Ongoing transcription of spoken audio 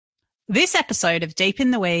This episode of Deep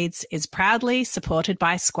in the Weeds is proudly supported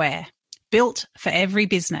by Square, built for every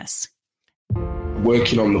business.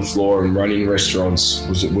 Working on the floor and running restaurants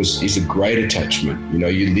is a great attachment. You know,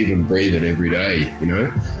 you live and breathe it every day, you know,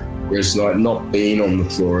 whereas like not being on the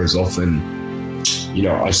floor as often, you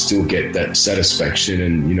know, I still get that satisfaction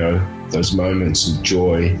and, you know, those moments of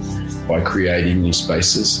joy by creating new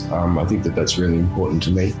spaces. I think that that's really important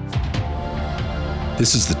to me.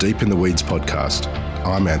 This is the Deep in the Weeds podcast.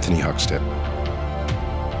 I'm Anthony Huckstep.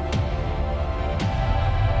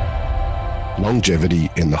 Longevity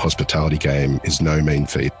in the hospitality game is no mean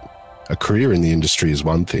feat. A career in the industry is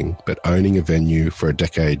one thing, but owning a venue for a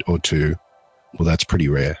decade or two, well, that's pretty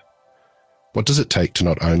rare. What does it take to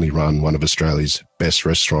not only run one of Australia's best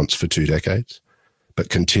restaurants for 2 decades, but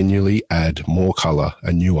continually add more colour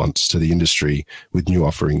and nuance to the industry with new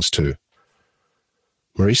offerings too?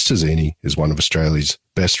 Maurice Tazzini is one of Australia's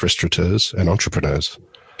best restaurateurs and entrepreneurs.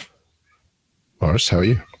 Maurice, how are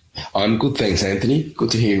you? I'm good, thanks, Anthony.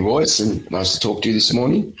 Good to hear your voice and nice to talk to you this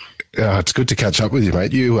morning. It's good to catch up with you,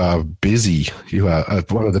 mate. You are busy. You are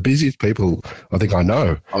one of the busiest people I think I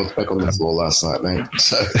know. I was back on the floor last night, mate.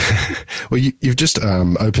 So, well, you've just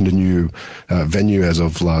opened a new venue as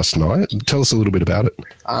of last night. Tell us a little bit about it.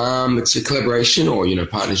 It's a collaboration or, you know,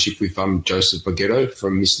 partnership with Joseph Baghetto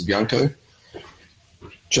from Mr. Bianco.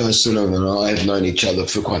 Joseph and I have known each other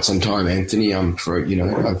for quite some time, Anthony, for, you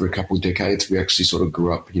know, over a couple of decades. We actually sort of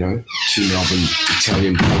grew up, you know, two Melbourne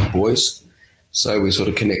Italian boys. So we sort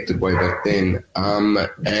of connected way back then.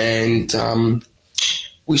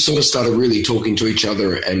 We sort of started really talking to each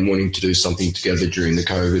other and wanting to do something together during the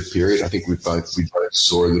COVID period. I think we both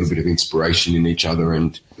saw a little bit of inspiration in each other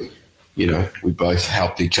and, you know, we both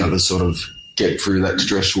helped each other sort of get through that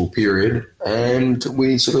stressful period. And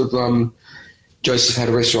we sort of, Joseph had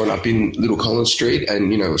a restaurant up in Little Collins Street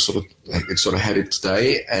and, you know, it sort of had its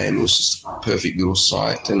day and it was just a perfect little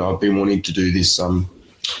site. And I've been wanting to do this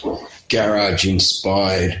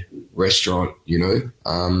garage-inspired restaurant, you know,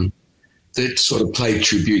 that sort of played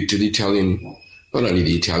tribute to the Italian, not only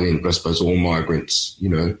the Italian, but I suppose all migrants, you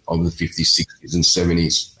know, of the 50s, 60s and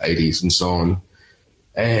 70s, 80s and so on.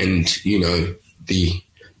 And, you know, the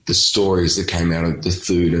stories that came out of the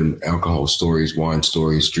food and alcohol stories, wine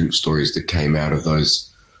stories, drink stories that came out of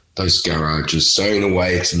those garages. So in a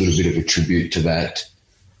way, it's a little bit of a tribute to that.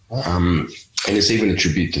 And it's even a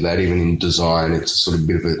tribute to that, even in design. It's sort of a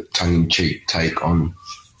bit of a tongue-in-cheek take on,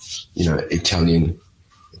 you know, Italian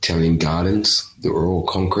gardens that were all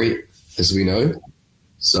concrete, as we know.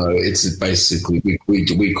 So it's basically,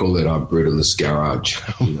 we call it our brutalist garage.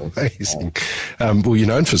 You know? Amazing. Well, you're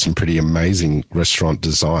known for some pretty amazing restaurant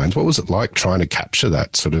designs. What was it like trying to capture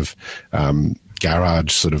that sort of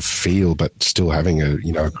garage sort of feel, but still having a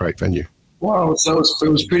great venue? Well, so it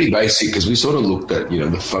was pretty basic because we sort of looked at, you know,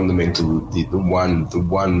 the fundamental, the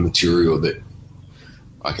one material that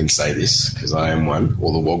I can say this because I am one,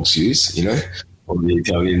 all the wogs use, you know, all the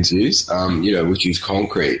Italians use, you know, which is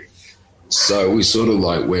concrete. So we sort of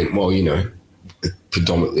like went, well, you know, it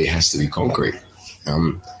predominantly has to be concrete.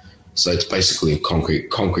 So it's basically a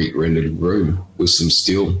concrete rendered room with some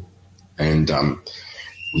steel, and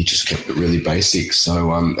we just kept it really basic.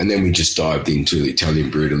 So and then we just dived into the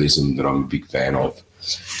Italian brutalism that I'm a big fan of,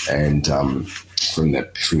 and from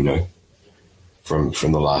the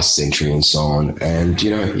last century and so on. And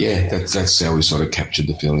you know, yeah, that's how we sort of captured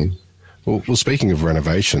the feeling. Well, speaking of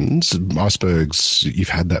renovations, Icebergs, you've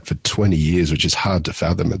had that for 20 years, which is hard to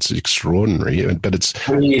fathom. It's extraordinary, but it's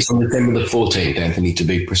 20 years on December the 14th, Anthony, to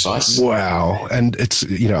be precise. Wow. And it's,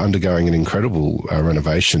 you know, undergoing an incredible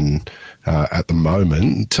renovation at the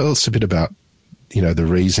moment. Tell us a bit about, you know, the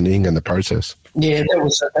reasoning and the process. Yeah, that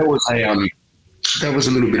was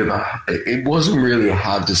a little bit of it wasn't really a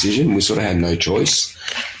hard decision. We sort of had no choice.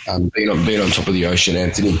 Being on top of the ocean,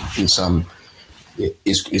 Anthony,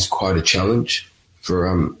 is quite a challenge for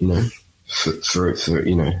you know, for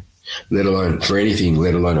you know, let alone for anything,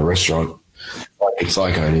 let alone a restaurant. It's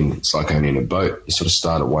like owning a boat. You sort of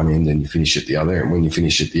start at one end and you finish at the other, and when you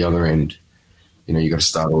finish at the other end, you know, you got to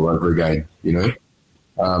start all over again. You know,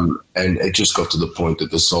 and it just got to the point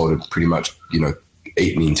that the salt had pretty much, you know,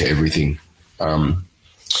 eaten into everything.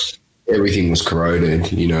 Everything was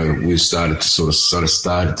corroded. You know, we started to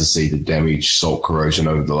started to see the damage, salt corrosion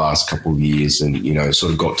over the last couple of years, and you know,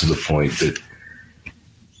 sort of got to the point that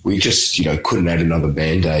we just, you know, couldn't add another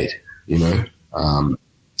Band-Aid. You know,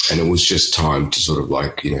 and it was just time to sort of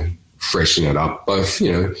like, you know, freshen it up. Both,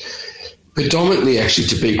 you know, predominantly actually,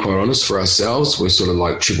 to be quite honest, for ourselves, we're sort of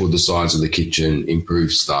like tripled the size of the kitchen,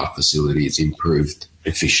 improved staff facilities, improved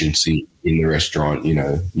efficiency in the restaurant. You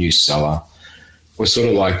know, new cellar. we're sort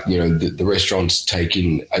of like, the restaurant's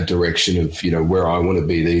taking a direction of, where I want to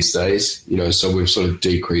be these days, so we've sort of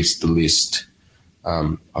decreased the list.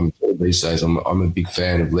 These days, I'm a big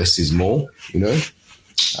fan of less is more,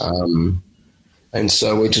 and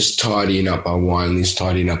so we're just tidying up our wine list,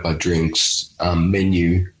 tidying up our drinks.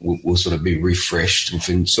 Menu will sort of be refreshed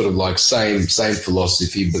within sort of like same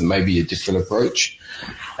philosophy, but maybe a different approach.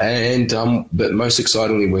 And but most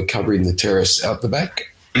excitingly, we're covering the terrace out the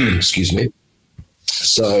back. Excuse me.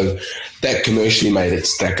 So that commercially made it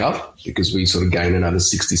stack up because we sort of gained another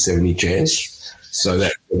 60, 70 chairs. So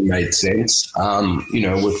that made sense.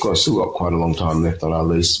 We've still got quite a long time left on our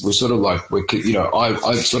list. We're sort of like,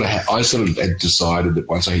 I sort of had decided that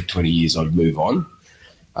once I hit 20 years, I'd move on.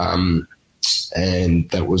 And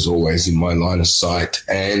that was always in my line of sight.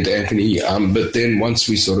 And Anthony, but then once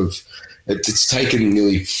we sort of, it's taken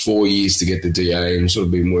nearly 4 years to get the DA and sort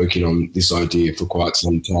of been working on this idea for quite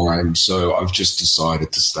some time. So I've just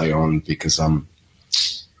decided to stay on because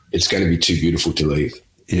it's going to be too beautiful to leave.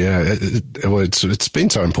 Yeah, it's been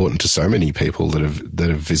so important to so many people that have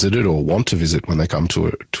visited or want to visit when they come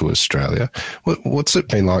to Australia. What's it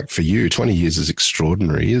been like for you? 20 years is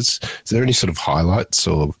extraordinary. Is there any sort of highlights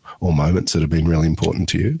or moments that have been really important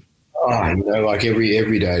to you? Like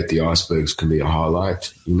every day at the Icebergs can be a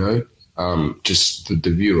highlight. Just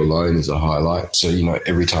the view alone is a highlight. So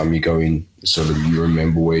every time you go in, sort of you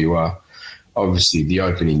remember where you are. Obviously, the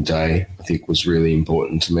opening day I think was really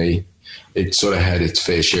important to me. It sort of had its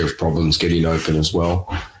fair share of problems getting open as well.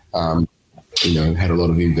 Had a lot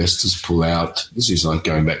of investors pull out. This is like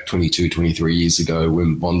going back 22, 23 years ago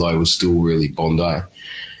when Bondi was still really Bondi.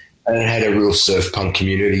 And it had a real surf punk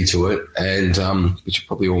community to it, and which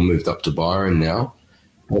probably all moved up to Byron now.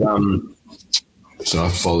 But so I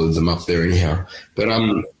followed them up there anyhow. But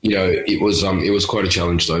it was quite a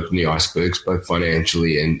challenge to open the Icebergs, both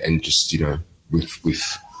financially and just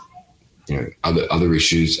with other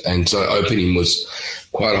issues. And so opening was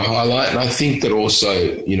quite a highlight. And I think that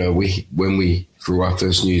also, when we threw our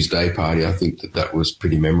first News Day party, I think that was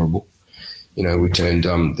pretty memorable. We turned,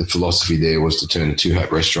 the philosophy there was to turn a Two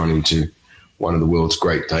Hat restaurant into one of the world's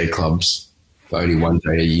great day clubs for only one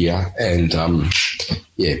day a year. And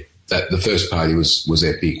the first party was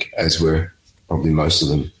epic, as were probably most of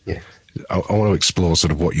them. Yeah. I want to explore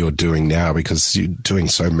sort of what you're doing now because you're doing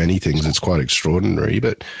so many things. It's quite extraordinary.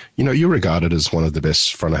 But, you're regarded as one of the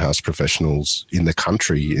best front of house professionals in the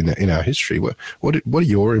country, in our history. What are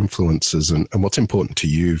your influences and what's important to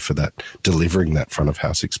you for that, delivering that front of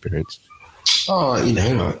house experience? I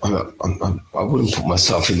wouldn't put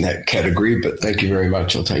myself in that category, but thank you very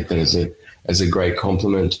much. I'll take that as a great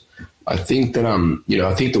compliment. I think that,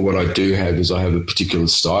 I think that what I do have is I have a particular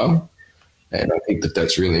style. And I think that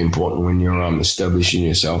that's really important when you're establishing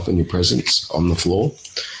yourself and your presence on the floor.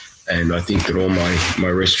 And I think that all my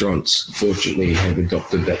restaurants, fortunately, have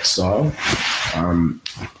adopted that style. I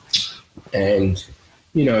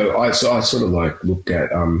sort of like look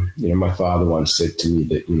at, my father once said to me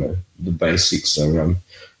that, the basics are,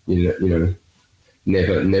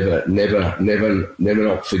 never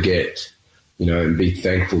not forget, and be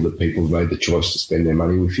thankful that people have made the choice to spend their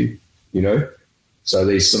money with you, So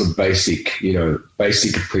these sort of basic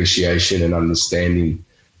appreciation and understanding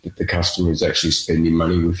that the customer is actually spending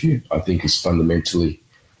money with you, I think is fundamentally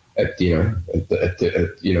at the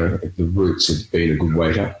roots of being a good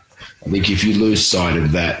waiter. I think if you lose sight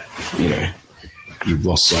of that, you've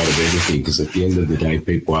lost sight of everything, because at the end of the day,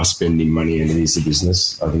 people are spending money and it is a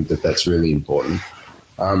business. I think that that's really important.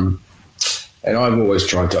 And I've always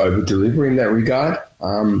tried to over-deliver in that regard.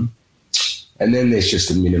 And then there's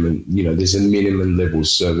just a minimum, there's a minimum level of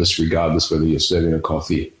service, regardless whether you're serving a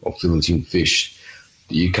coffee or filleting fish,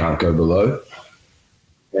 that you can't go below.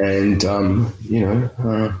 And,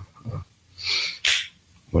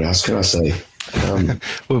 what else can I say?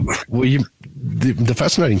 The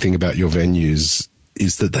fascinating thing about your venues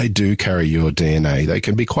is that they do carry your DNA. They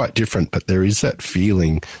can be quite different, but there is that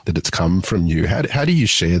feeling that it's come from you. How do you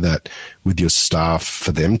share that with your staff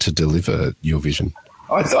for them to deliver your vision?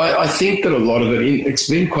 I think that a lot of it's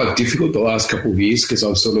been quite difficult the last couple of years, because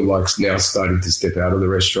I'm sort of like now starting to step out of the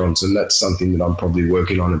restaurants, and that's something that I'm probably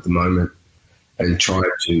working on at the moment, and trying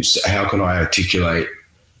to, how can I articulate,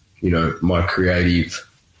 my creative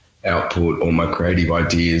output or my creative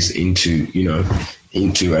ideas into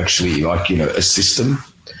actually a system.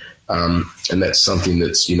 And that's something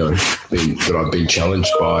that's, that I've been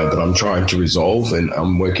challenged by, that I'm trying to resolve, and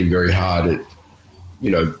I'm working very hard at,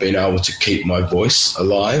 being able to keep my voice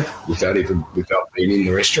alive without being in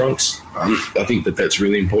the restaurants. I think that that's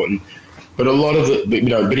really important. But a lot of it,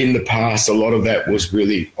 but in the past, a lot of that was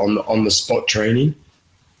really on the spot training.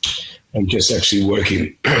 and just actually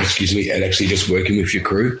working, excuse me, and actually just working with your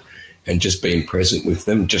crew and just being present with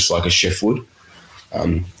them, just like a chef would.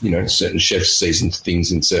 Certain chefs season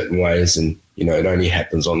things in certain ways, and, it only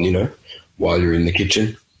happens on, while you're in the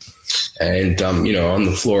kitchen. And, on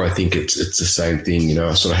the floor, I think it's the same thing.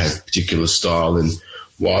 I sort of have a particular style, and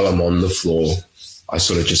while I'm on the floor, I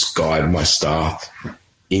sort of just guide my staff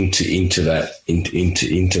into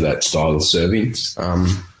that style of serving. I'm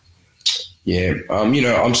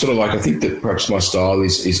sort of like, I think that perhaps my style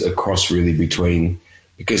is a cross really between,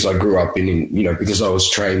 because I grew up because I was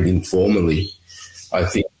trained informally. I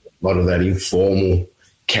think a lot of that informal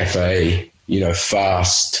cafe,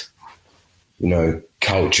 fast,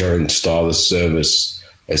 culture and style of service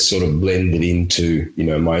has sort of blended into,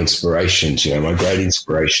 my inspirations, my great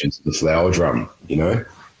inspirations, the Flower Drum,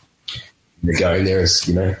 going there as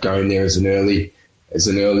an early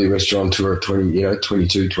restaurateur of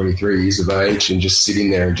 22, 23 years of age, and just sitting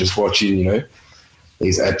there and just watching,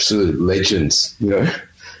 these absolute legends,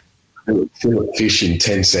 fill a fish in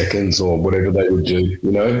 10 seconds or whatever they would do,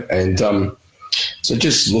 and so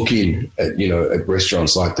just looking at, at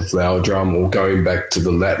restaurants like the Flower Drum, or going back to the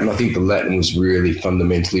Latin. I think the Latin was really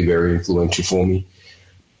fundamentally very influential for me.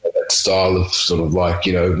 That style of sort of like,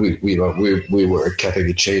 we were a Cafe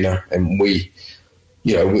Cucina, and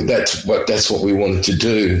that's what we wanted to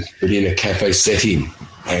do, but in a cafe setting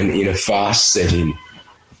and in a fast setting.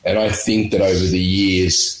 And I think that over the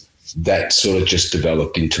years, that sort of just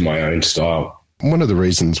developed into my own style. One of the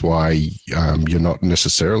reasons why you're not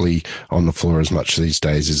necessarily on the floor as much these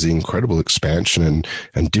days is the incredible expansion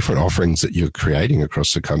and different offerings that you're creating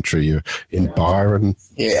across the country. You're in Byron.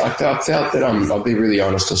 Yeah, I felt that, I'll be really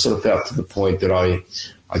honest, I sort of felt to the point that I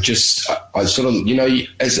sort of,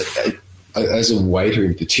 as a waiter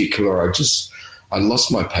in particular, I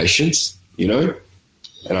lost my patience, and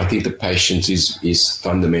I think the patience is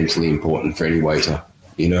fundamentally important for any waiter,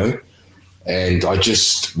 and I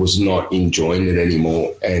just was not enjoying it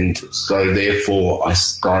anymore. And so therefore I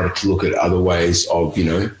started to look at other ways of,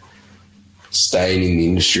 staying in the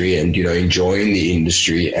industry and, enjoying the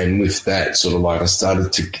industry. And with that, sort of like, I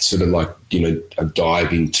started to sort of like,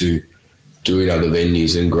 dive into doing other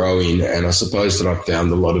venues and growing. And I suppose that I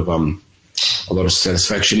found a lot of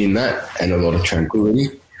satisfaction in that, and a lot of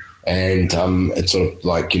tranquility. And it sort of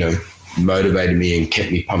like, motivated me and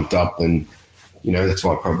kept me pumped up. And, that's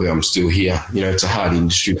why probably I'm still here. It's a hard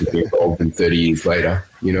industry to be involved in 30 years later,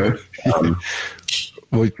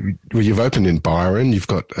 Well, you've opened in Byron. You've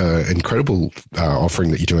got an incredible offering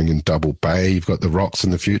that you're doing in Double Bay. You've got the Rocks in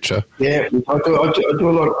the future. Yeah, I do a lot.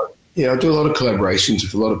 I do a lot of collaborations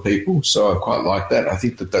with a lot of people, so I quite like that. I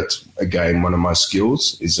think that that's, again, one of my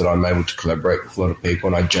skills, is that I'm able to collaborate with a lot of people,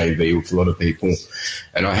 and I JV with a lot of people,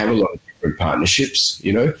 and I have a lot of different partnerships,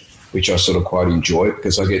 which I sort of quite enjoy,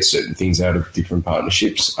 because I get certain things out of different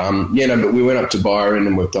partnerships. But we went up to Byron,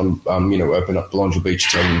 and we've done, opened up Belongil Beach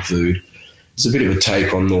Italian Food. It's a bit of a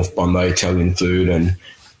take on North Bondi Italian food, and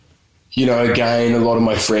again, a lot of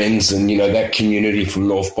my friends and, that community from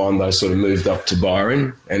North Bondi sort of moved up to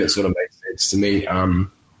Byron, and it sort of makes sense to me.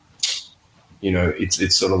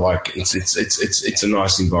 It's sort of like, it's a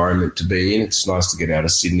nice environment to be in. It's nice to get out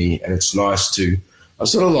of Sydney, and it's nice to, I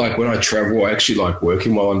sort of like, when I travel, I actually like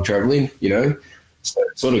working while I'm traveling, so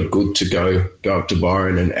it's sort of good to go up to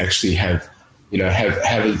Byron and actually have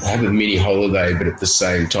a mini holiday, but at the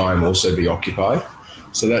same time also be occupied.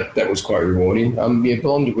 So that was quite rewarding.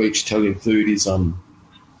 Belongil Beach Italian Food is,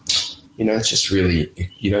 it's just really,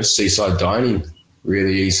 seaside dining,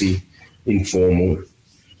 really easy, informal,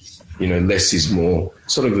 less is more,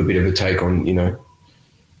 sort of a bit of a take on,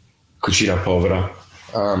 Cucina Povera.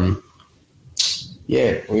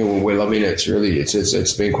 We're loving it.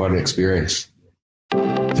 It's been quite an experience.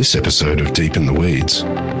 This episode of Deep in the Weeds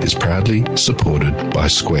is proudly supported by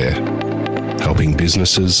Square, helping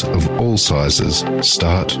businesses of all sizes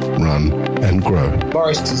start, run and grow.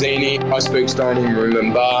 Boris Tazzini, Iceberg's Dining Room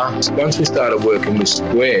and Bar. Once we started working with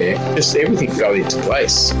Square, just everything fell into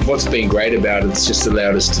place. What's been great about it's just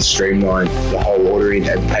allowed us to streamline the whole ordering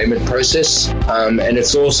and payment process. And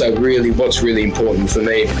it's also what's really important for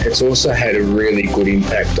me, it's also had a really good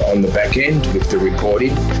impact on the back end with the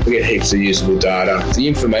reporting. We get heaps of usable data. The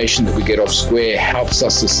information that we get off Square helps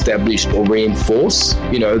us establish or reinforce,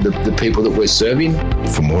 the people that we're serving.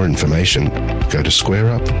 For more information, go to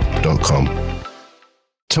squareup.com.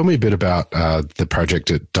 Tell me a bit about the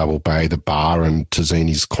project at Double Bay, the bar and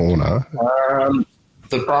Tazzini's Corner.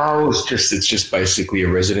 The bar was it's just basically a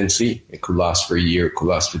residency. It could last for a year, it could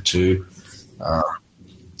last for 2.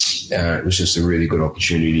 It was just a really good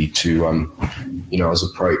opportunity to, I was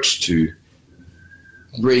approached to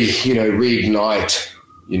reignite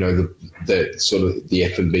you know, the sort of the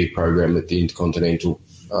F&B program at the Intercontinental,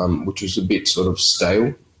 which was a bit sort of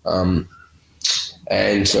stale.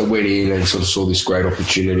 And so I went in and sort of saw this great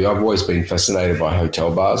opportunity. I've always been fascinated by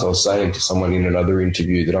hotel bars. I was saying to someone in another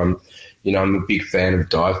interview that I'm a big fan of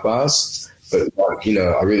dive bars, but like, you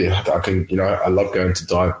know, I love going to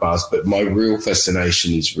dive bars, but my real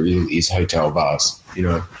fascination is hotel bars, you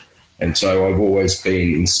know. And so I've always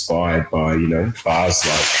been inspired by, you know, bars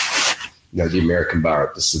like, you know, the American Bar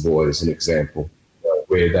at the Savoy is an example,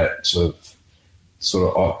 where that sort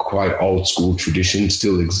of quite old school tradition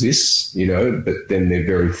still exists, you know, but then they're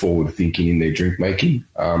very forward thinking in their drink making.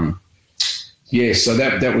 So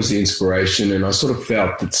that was the inspiration. And I sort of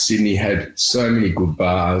felt that Sydney had so many good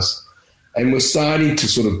bars, and we're starting to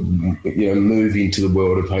sort of, you know, move into the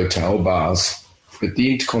world of hotel bars. But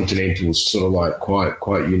the Intercontinental was sort of like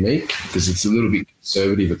quite unique because it's a little bit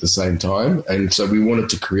conservative at the same time. And so we wanted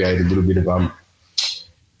to create a little bit of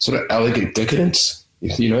sort of elegant decadence,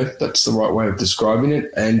 if you know, that's the right way of describing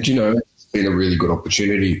it. And, you know, it's been a really good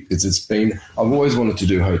opportunity because I've always wanted to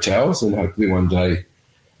do hotels, and hopefully one day, I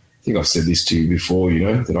think I've said this to you before, you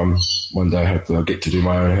know, that one day hopefully I'll get to do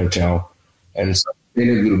my own hotel. And so it's been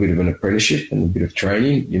a little bit of an apprenticeship and a bit of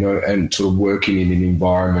training, you know, and sort of working in an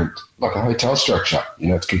environment like a hotel structure. You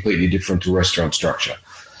know, it's completely different to a restaurant structure.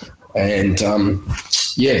 And,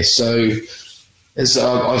 so as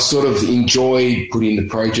I've sort of enjoyed putting the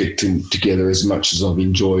project together as much as I've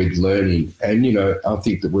enjoyed learning. And, you know, I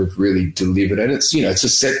think that we've really delivered. And it's, you know, it's a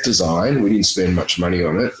set design. We didn't spend much money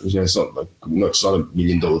on it. You know, it's not a $1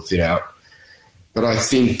 million fit out. But I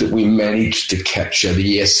think that we managed to capture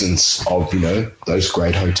the essence of, you know, those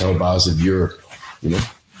great hotel bars of Europe, you know.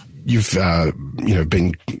 You've,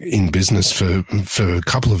 been in business for a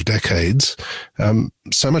couple of decades.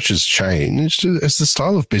 So much has changed. Has the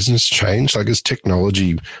style of business changed? Like, does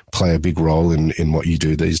technology play a big role in what you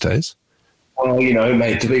do these days? Well, you know,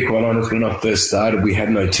 mate, to be quite honest, when I first started, we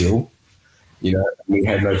had no till. You know, we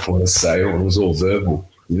had no point of sale. It was all verbal,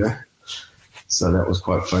 you know. So that was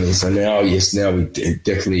quite funny. So now we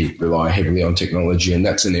definitely rely heavily on technology, and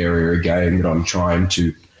that's an area, again, that I'm trying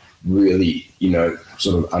to really, you know,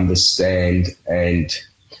 sort of understand and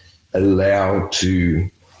allow to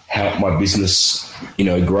help my business, you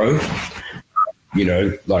know, grow. You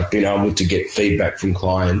know, like being able to get feedback from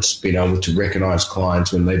clients, being able to recognize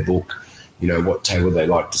clients when they book, you know, what table they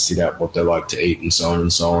like to sit at, what they like to eat, and so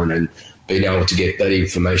on, and being able to get that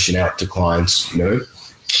information out to clients, you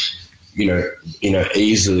know,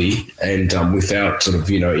 easily and without sort of,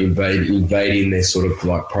 you know, invading their sort of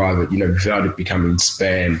like private, you know, without it becoming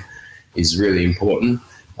spam is really important.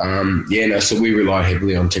 So we rely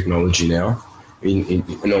heavily on technology now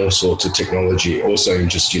in all sorts of technology, also in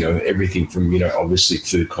just, you know, everything from, you know, obviously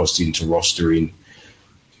food costing to rostering,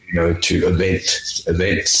 you know, to events,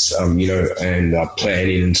 you know, and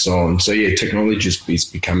planning and so on. So, yeah, technology is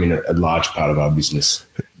becoming a large part of our business.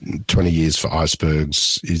 20 years for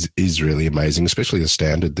Icebergs is really amazing, especially the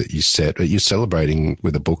standard that you set. You're celebrating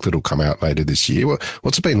with a book that will come out later this year.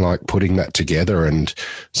 What's it been like putting that together and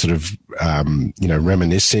sort of, you know,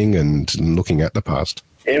 reminiscing and looking at the past?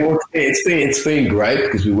 Yeah, well, it's been great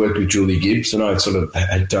because we worked with Julie Gibbs, and I sort of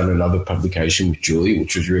had done another publication with Julie,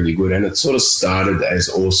 which was really good. And it sort of started as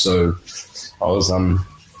also I was,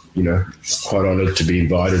 you know, quite honoured to be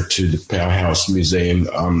invited to the Powerhouse Museum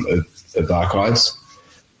of Archives.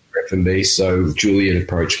 F&B. So Julie had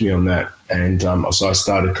approached me on that, and so I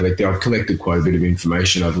started collecting. I've collected quite a bit of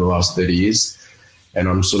information over the last 30 years, and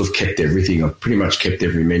I'm sort of kept everything. I've pretty much kept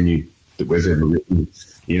every menu that we've ever written,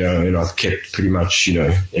 you know, and I've kept pretty much, you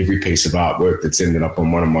know, every piece of artwork that's ended up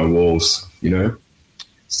on one of my walls, you know.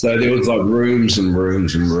 So there was like rooms and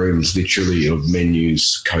rooms and rooms, literally, of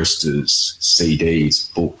menus, coasters,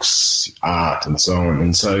 CDs, books, art, and so on.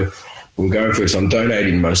 And so we're going for it. So I'm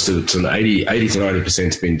donating most of it. So 80 to 90%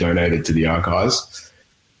 has been donated to the archives,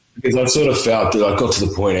 because I sort of felt that I got to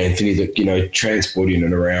the point, Anthony, that, you know, transporting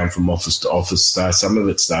it around from office to office, some of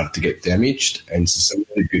it started to get damaged. And so some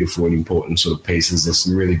really beautiful and important sort of pieces. There's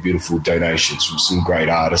some really beautiful donations from some great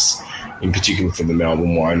artists, in particular from the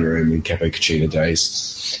Melbourne Wine Room and Cafe Cucina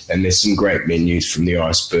Days. And there's some great menus from the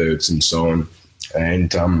Icebergs and so on.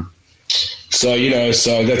 And so, you know,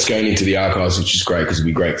 so that's going into the archives, which is great because it'll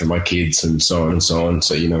be great for my kids and so on and so on.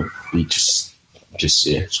 So, you know, it's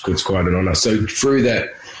quite an honour. So through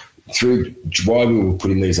while we were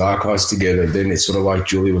putting these archives together, then it's sort of like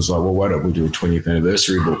Julie was like, well, why don't we do a 20th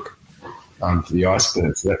anniversary book for the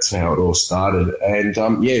Iceberg? So that's how it all started. And,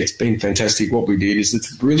 it's been fantastic. What we did is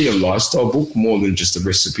it's really a lifestyle book more than just a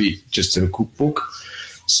recipe, just a cookbook.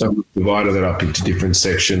 So we divided it up into different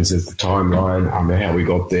sections. There's the timeline, how we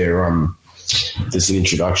got there, there's an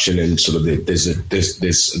introduction and sort of there's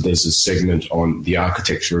a segment on the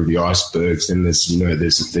architecture of the icebergs, and there's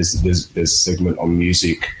a segment on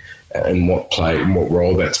music and what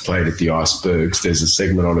role that's played at the icebergs. There's a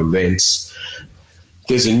segment on events.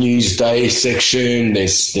 There's a Newsday section.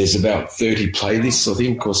 There's about 30 playlists, I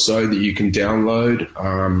think, or so that you can download.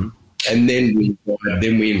 And then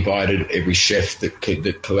we invited every chef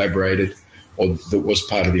that collaborated or that was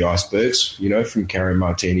part of the icebergs, from Karen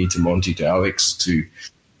Martini to Monty to Alex to,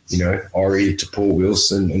 Ori to Paul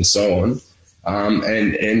Wilson and so on.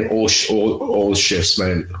 And all chefs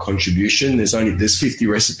made a contribution. There's 50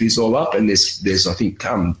 recipes all up, and there's I think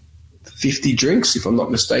 50 drinks, if I'm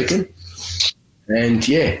not mistaken. And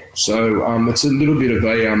so it's a little bit of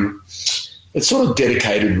it's sort of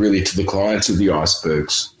dedicated really to the clients of the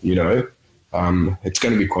icebergs. It's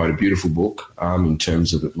going to be quite a beautiful book in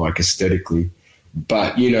terms of it, like aesthetically.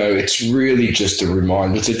 But, it's really just a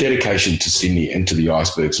reminder. It's a dedication to Sydney and to the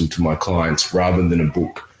icebergs and to my clients rather than a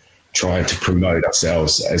book trying to promote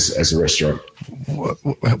ourselves as a restaurant.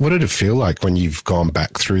 What did it feel like when you've gone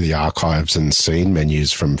back through the archives and seen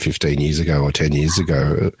menus from 15 years ago or 10 years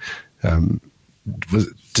ago?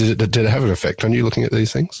 Did it have an effect on you looking at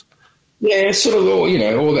these things? Yeah, sort of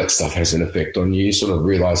all that stuff has an effect on you. You sort of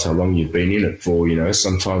realise how long you've been in it for,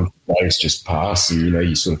 Sometimes days just pass and,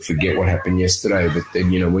 you sort of forget what happened yesterday. But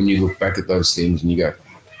then, when you look back at those things and you go,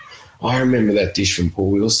 I remember that dish from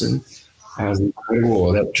Paul Wilson. That was incredible.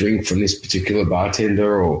 Or that drink from this particular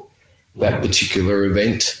bartender or that particular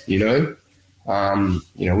event, We've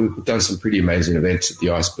done some pretty amazing events at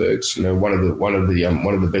the icebergs. One of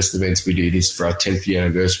the best events we did is for our 10th year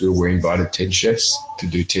anniversary. We invited 10 chefs to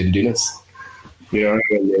do 10 dinners. And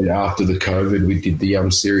then after the COVID, we did the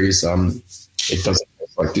series It Doesn't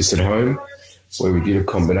Taste Like This at Home, where we did a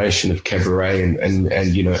combination of cabaret and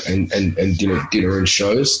dinner and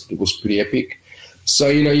shows. It was pretty epic. So,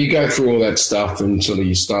 you go through all that stuff and sort of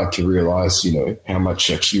you start to realise, how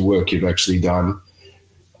much actually work you've actually done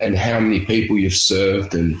and how many people you've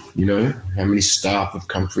served and, how many staff have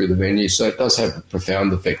come through the venue. So it does have a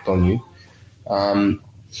profound effect on you.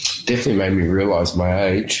 Definitely made me realise my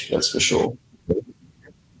age, that's for sure. But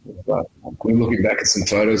we're looking back at some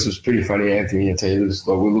photos. It was pretty funny, Anthony, I tell you this.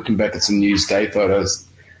 We're looking back at some Newsday photos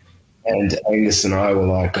and Angus and I were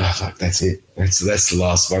like, oh, fuck, that's it. That's the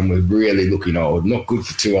last one. We're really looking old. Not good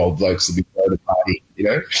for two old blokes to be at a party,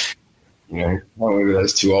 I remember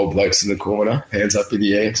those two old blokes in the corner, hands up in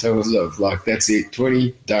the air. So it was like, that's it,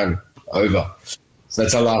 20, done, over. So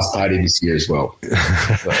that's our last party this year as well.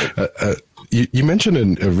 You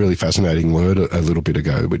mentioned a really fascinating word a little bit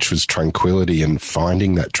ago, which was tranquility, and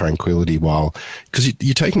finding that tranquility because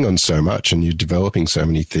you're taking on so much and you're developing so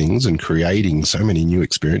many things and creating so many new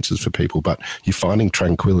experiences for people, but you're finding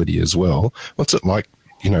tranquility as well. What's it like,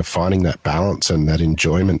 finding that balance and that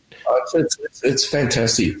enjoyment? It's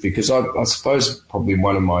fantastic because I suppose probably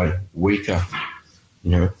one of my weaker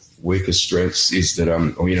strengths is that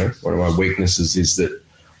one of my weaknesses is that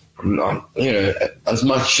as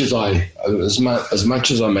much as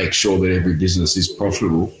I make sure that every business is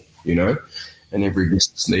profitable, and every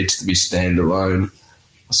business needs to be standalone,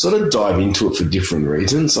 I sort of dive into it for different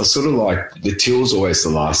reasons. I sort of like the till's always the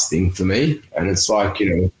last thing for me, and it's like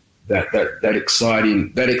that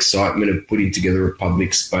excitement of putting together a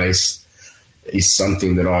public space is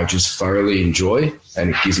something that I just thoroughly enjoy,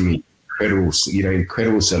 and it gives me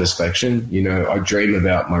incredible satisfaction. I dream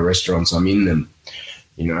about my restaurants. I'm in them.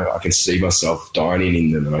 I can see myself dining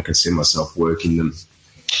in them and I can see myself working them.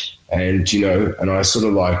 And, and I sort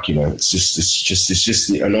of like, it's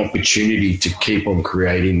just an opportunity to keep on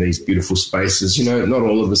creating these beautiful spaces. Not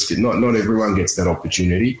all of us not everyone gets that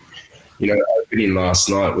opportunity. Opening last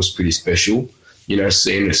night was pretty special.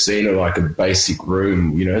 Seeing like a basic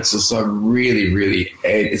room, it's just like really, really,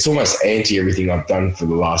 it's almost anti everything I've done for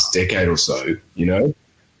the last decade or so,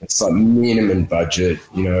 It's like minimum budget,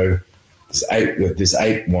 There's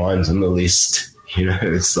 8 wines on the list,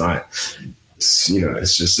 It's like, and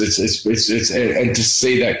to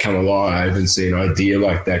see that come alive and see an idea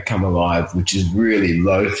like that come alive, which is really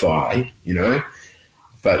lo-fi,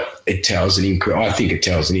 but it tells I think it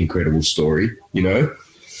tells an incredible story,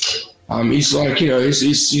 He's like,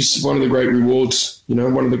 he's one of the great rewards,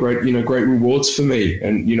 one of the great rewards for me,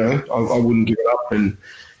 and I wouldn't give it up, and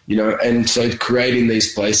and so creating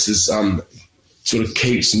these places sort of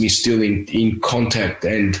keeps me still in contact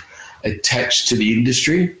and attached to the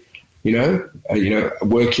industry.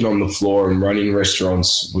 Working on the floor and running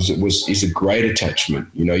restaurants is a great attachment.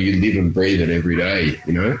 You live and breathe it every day.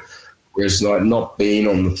 Whereas like not being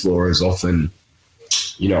on the floor as often,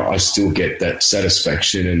 I still get that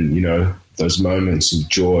satisfaction and those moments of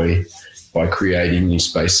joy by creating new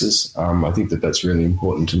spaces. I think that that's really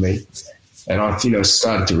important to me. And I've,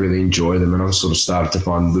 started to really enjoy them, and I've sort of started to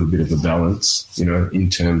find a little bit of a balance, in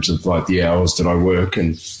terms of like the hours that I work,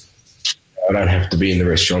 and I don't have to be in the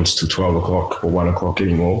restaurants till 12 o'clock or 1 o'clock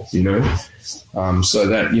anymore, So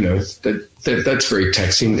that, that's very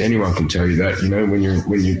taxing. Anyone can tell you that, when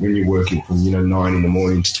you're working from, 9 in the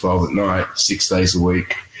morning to 12 at night, 6 days a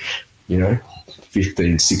week,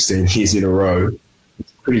 15, 16 years in a row,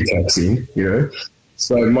 it's pretty taxing,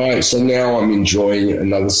 So now I'm enjoying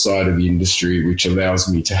another side of the industry, which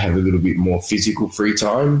allows me to have a little bit more physical free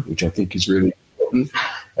time, which I think is really important.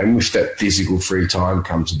 And with that physical free time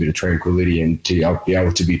comes a bit of tranquility and to be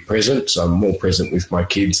able to be present. So I'm more present with my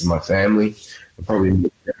kids and my family. I'm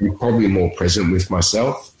probably more present with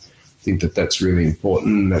myself. I think that that's really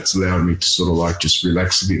important. That's allowed me to sort of like just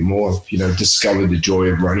relax a bit more. Discover the joy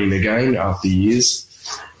of running again after years.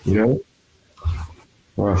 Well,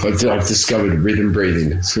 I've discovered rhythm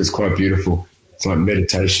breathing. So it's quite beautiful. It's like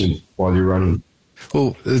meditation while you're running.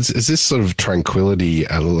 Well, is this sort of tranquility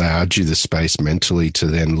allowed you the space mentally to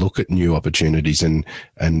then look at new opportunities and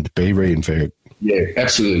be reinvigorated? Yeah,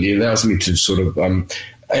 absolutely. It allows me to sort of, and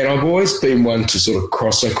I've always been one to sort of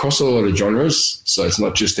cross a lot of genres. So it's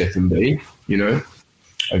not just F&B, I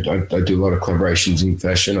do a lot of collaborations in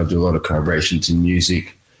fashion. I do a lot of collaborations in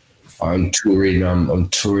music. I'm touring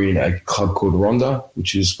a club called Rhonda,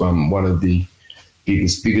 which is one of the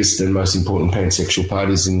biggest and most important pansexual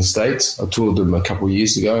parties in the States. I toured them a couple of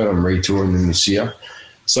years ago, and I'm retouring them this year.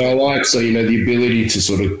 So the ability to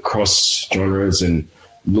sort of cross genres and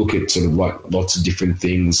look at sort of like lots of different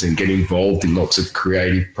things and get involved in lots of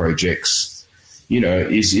creative projects,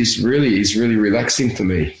 is really relaxing for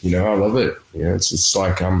me. I love it. It's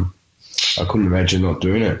like I couldn't imagine not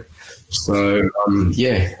doing it. So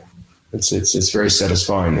It's very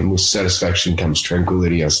satisfying, and with satisfaction comes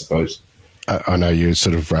tranquility, I suppose. I know you're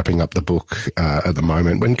sort of wrapping up the book at the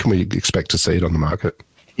moment. When can we expect to see it on the market?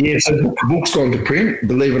 Yeah, so the book's gone to print,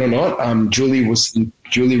 believe it or not. Julie was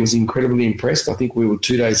incredibly impressed. I think we were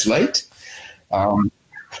 2 days late. The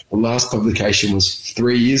last publication was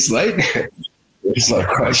 3 years late. It's like,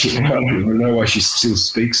 I don't even know why she still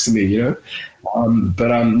speaks to me, No,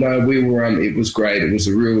 we were. It was great. It was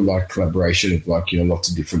a real collaboration of lots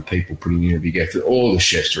of different people putting in a big effort. All the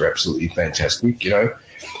chefs are absolutely fantastic.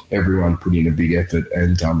 Everyone put in a big effort,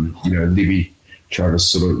 and Libby tried to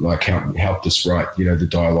sort of helped us write the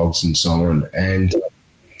dialogues and so on. And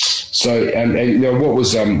so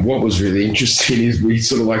what was really interesting is we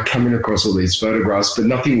sort of coming across all these photographs, but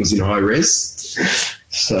nothing was in high res.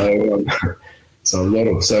 So. So a lot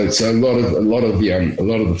of the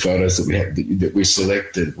photos that we had that we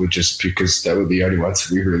selected were just because they were the only ones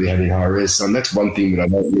that we really had in high res. And that's one thing that I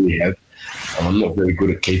don't really have. I'm not very good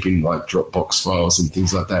at keeping Dropbox files and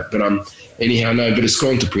things like that. But anyhow, no. But it's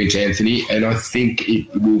gone to print, Anthony, and I think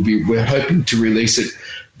it will be. We're hoping to release it.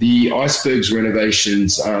 The Icebergs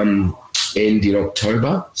renovations end in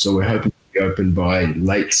October, so we're hoping to be open by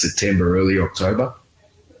late September, early October.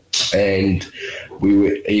 And we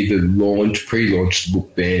would either pre-launch the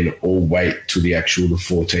book then, or wait till the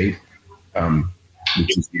 14th,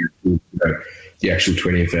 which is the actual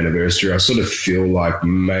 20th anniversary. I sort of feel like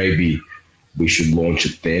maybe we should launch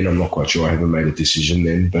it then. I'm not quite sure. I haven't made a decision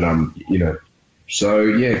then, but So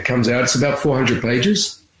yeah, it comes out. It's about 400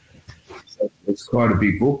 pages. So it's quite a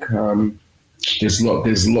big book. There's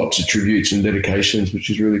lots of tributes and dedications, which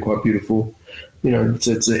is really quite beautiful. It's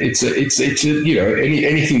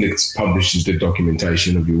anything that's published is the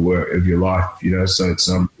documentation of your work, of your life. So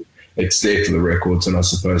it's there for the records. And I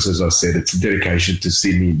suppose, as I said, it's a dedication to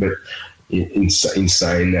Sydney. But in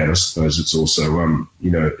saying that, I suppose it's also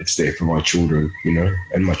it's there for my children,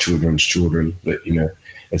 and my children's children. That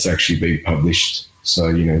it's actually been published. So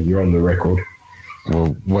you're on the record.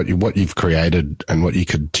 Well, what you've created and what you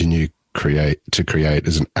continue to create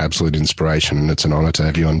is an absolute inspiration, and it's an honour to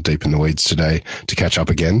have you on Deep in the Weeds today to catch up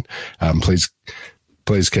again. Please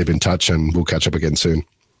keep in touch, and we'll catch up again soon.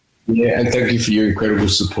 Yeah, and thank you for your incredible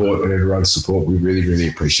support and everyone's support. We really, really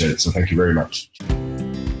appreciate it. So thank you very much.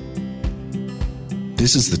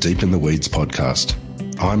 This is the Deep in the Weeds podcast.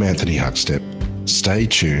 I'm Anthony Huckstep. Stay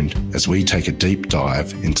tuned as we take a deep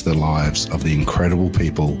dive into the lives of the incredible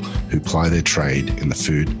people who ply their trade in the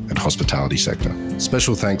food and hospitality sector.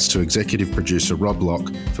 Special thanks to executive producer Rob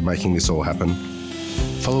Locke for making this all happen.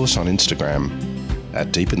 Follow us on Instagram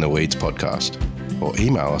at Deep in the Weeds Podcast, or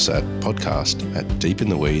email us at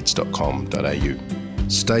podcast@deepintheweeds.com.au.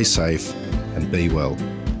 Stay safe and be well.